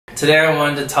Today I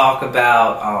wanted to talk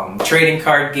about trading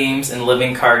card games and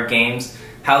living card games,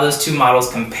 how those two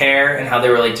models compare and how they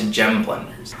relate to gem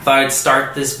blenders. I thought I'd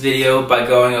start this video by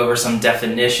going over some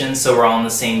definitions so we're all on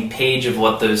the same page of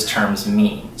what those terms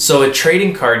mean. So a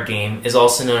trading card game is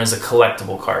also known as a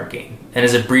collectible card game and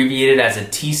is abbreviated as a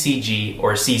TCG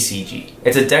or CCG.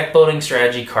 It's a deck building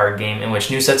strategy card game in which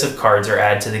new sets of cards are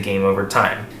added to the game over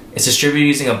time. It's distributed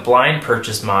using a blind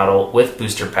purchase model with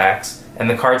booster packs, and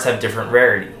the cards have different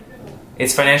rarity.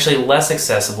 It's financially less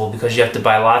accessible because you have to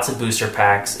buy lots of booster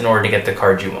packs in order to get the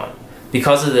card you want.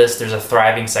 Because of this, there's a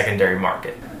thriving secondary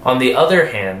market. On the other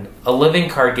hand, a living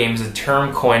card game is a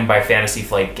term coined by Fantasy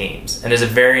Flight Games and is a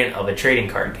variant of a trading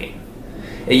card game.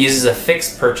 It uses a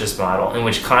fixed purchase model in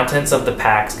which contents of the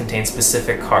packs contain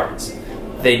specific cards.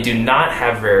 They do not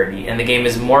have rarity, and the game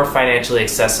is more financially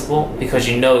accessible because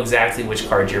you know exactly which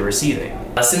cards you're receiving.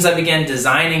 Since I began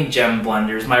designing gem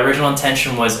blenders, my original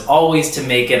intention was always to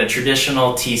make it a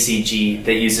traditional TCG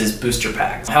that uses booster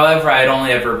packs. However, I had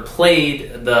only ever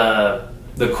played the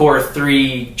core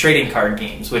three trading card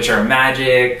games, which are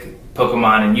Magic,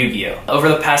 Pokemon, and Yu-Gi-Oh! Over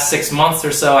the past 6 months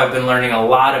or so, I've been learning a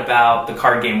lot about the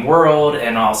card game world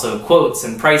and also quotes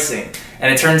and pricing.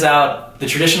 And it turns out the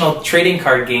traditional trading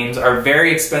card games are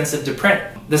very expensive to print.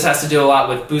 This has to do a lot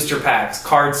with booster packs,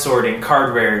 card sorting,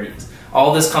 card rarities.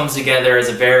 All this comes together as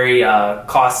a very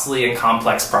costly and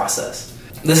complex process.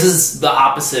 This is the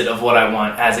opposite of what I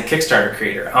want as a Kickstarter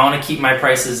creator. I want to keep my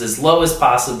prices as low as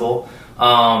possible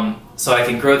so I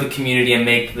can grow the community and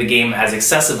make the game as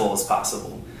accessible as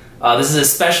possible. This is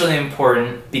especially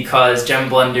important because Gem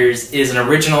Blenders is an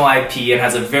original IP and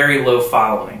has a very low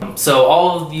following. So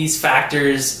all of these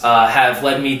factors have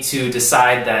led me to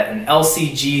decide that an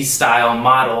LCG style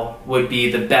model would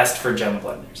be the best for Gem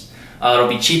Blenders. It'll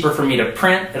be cheaper for me to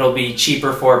print, it'll be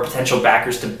cheaper for potential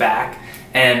backers to back,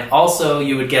 and also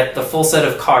you would get the full set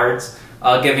of cards,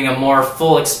 giving a more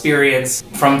full experience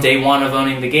from day one of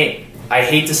owning the game. I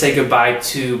hate to say goodbye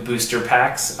to booster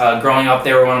packs. Growing up,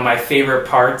 they were one of my favorite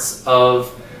parts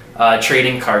of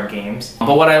trading card games.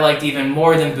 But what I liked even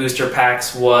more than booster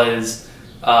packs was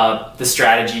the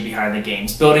strategy behind the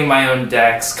games. Building my own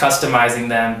decks, customizing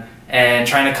them, and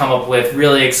trying to come up with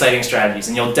really exciting strategies.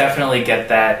 And you'll definitely get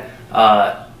that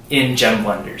in Gem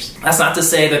Blenders. That's not to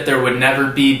say that there would never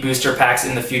be booster packs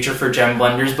in the future for Gem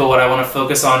Blenders, but what I want to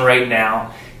focus on right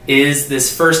now is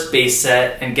this first base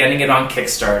set and getting it on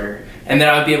Kickstarter. And then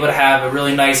I would be able to have a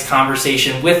really nice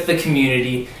conversation with the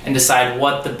community and decide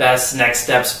what the best next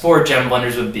steps for Gem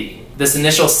Blenders would be. This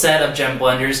initial set of Gem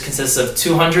Blenders consists of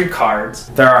 200 cards.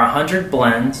 There are 100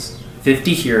 blends,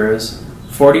 50 heroes,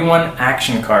 41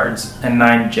 action cards, and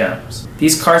 9 gems.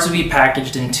 These cards will be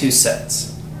packaged in 2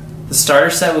 sets. The starter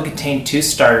set will contain 2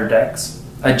 starter decks,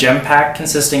 a gem pack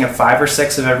consisting of 5 or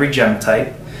 6 of every gem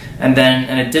type, and then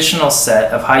an additional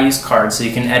set of high-use cards so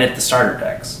you can edit the starter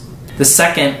decks. The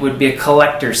second would be a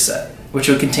collector set, which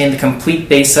would contain the complete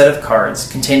base set of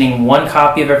cards, containing 1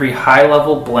 copy of every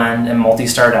high-level blend and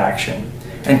multi-start action,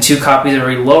 and 2 copies of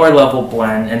every lower-level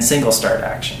blend and single-start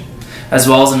action, as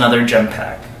well as another gem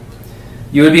pack.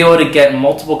 You would be able to get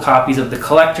multiple copies of the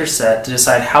collector set to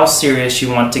decide how serious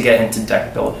you want to get into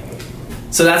deck building.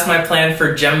 So that's my plan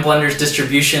for Gem Blenders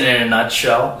distribution in a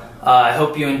nutshell. I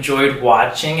hope you enjoyed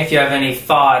watching. If you have any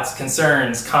thoughts,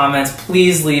 concerns, comments,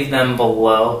 please leave them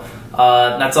below.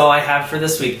 That's all I have for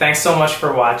this week. Thanks so much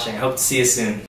for watching. Hope to see you soon.